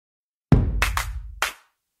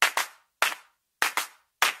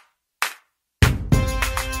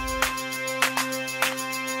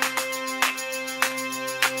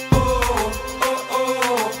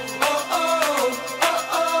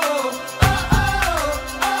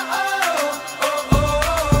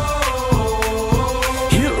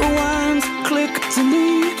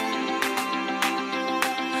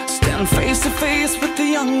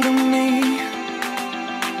younger me.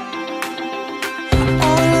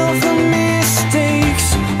 All of the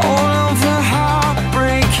mistakes, all of the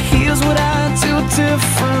heartbreak, here's what I do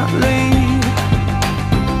differently.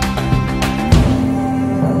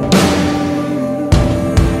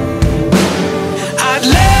 I'd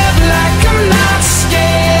live like I'm not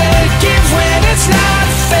scared, give when it's not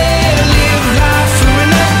fair, live life for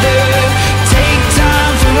another, take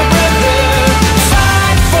time for a brother,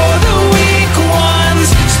 fight for the weak ones,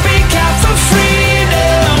 speak out for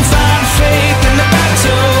freedom, find faith in the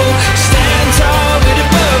battle, stand tall but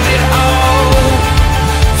above it all,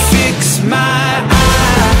 fix my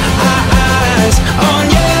eyes on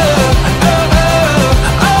you, oh, oh,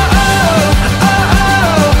 oh, oh,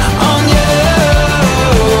 oh, on you.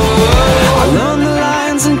 I learned the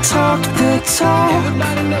lines and talked the talk.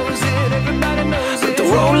 Everybody knows it, everybody knows it. But the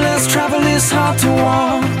road less traveled is hard to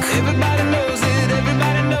walk. Everybody knows it,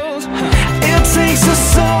 everybody knows. It takes a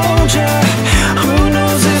soldier who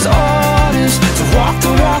knows his orders to walk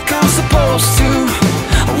the walk I'm supposed to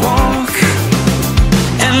walk.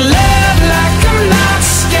 And live like I'm not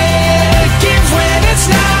scared, give when it's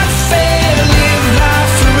not fair, live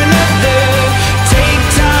life for another, take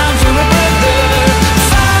time for a brother,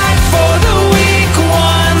 fight for the weak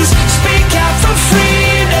ones, speak out for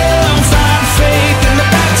freedom, find faith in the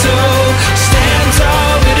battle, stand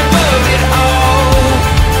tall but above it all,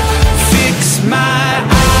 fix my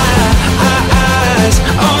eyes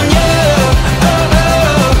on you, oh,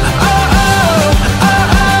 oh, oh, oh,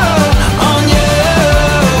 oh, oh, on you.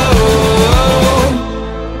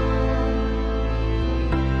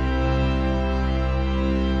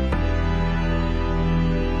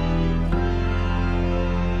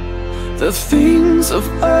 The things of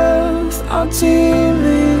earth are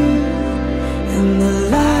dimming in the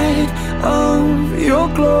light of your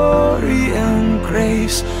glory and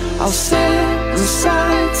grace. I'll set the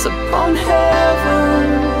sights upon heaven,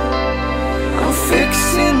 I'm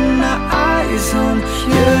fixing my eyes on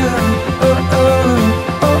you.